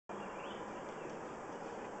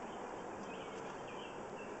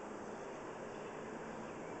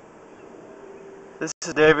This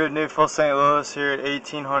is David, Newfield, St. Louis, here at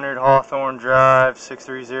 1800 Hawthorne Drive,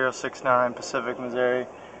 63069, Pacific, Missouri.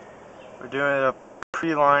 We're doing a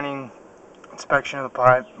pre-lining inspection of the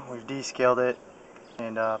pipe. We've descaled it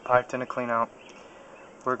and piped in a clean out.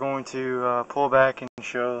 We're going to pull back and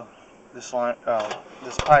show this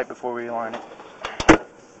pipe before we line it.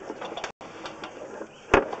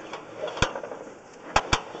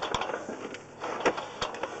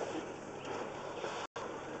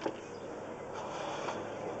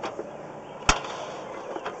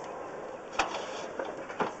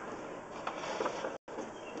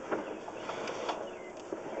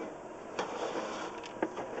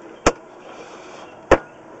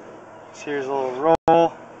 Here's a little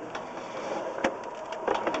roll.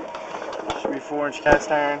 Should be 4-inch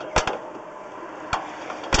cast iron.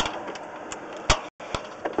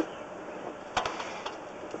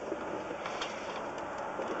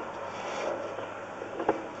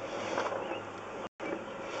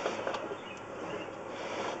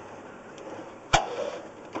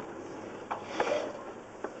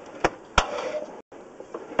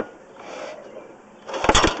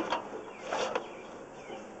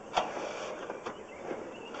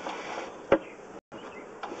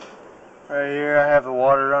 Right here I have the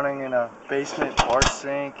water running in a basement wash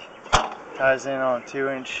sink. Ties in on a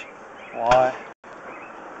 2-inch Y.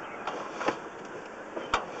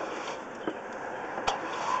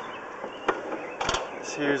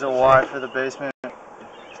 This here's a Y for the basement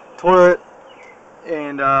toilet,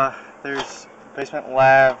 and there's basement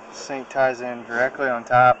lav. Sink ties in directly on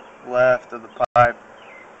top left of the pipe.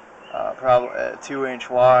 Probably a 2-inch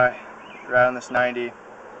Y right on this 90.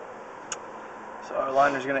 So our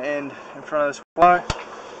liner's going to end in front of this Y.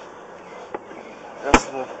 The rest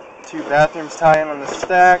of the 2 bathrooms tie in on the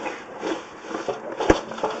stack.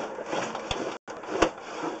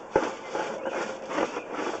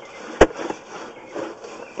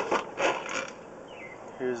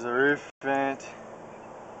 Here's the roof vent.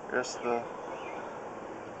 The rest of the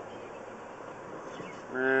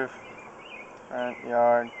roof, front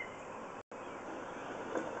yard.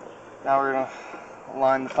 Now we're going to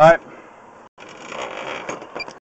line the pipe.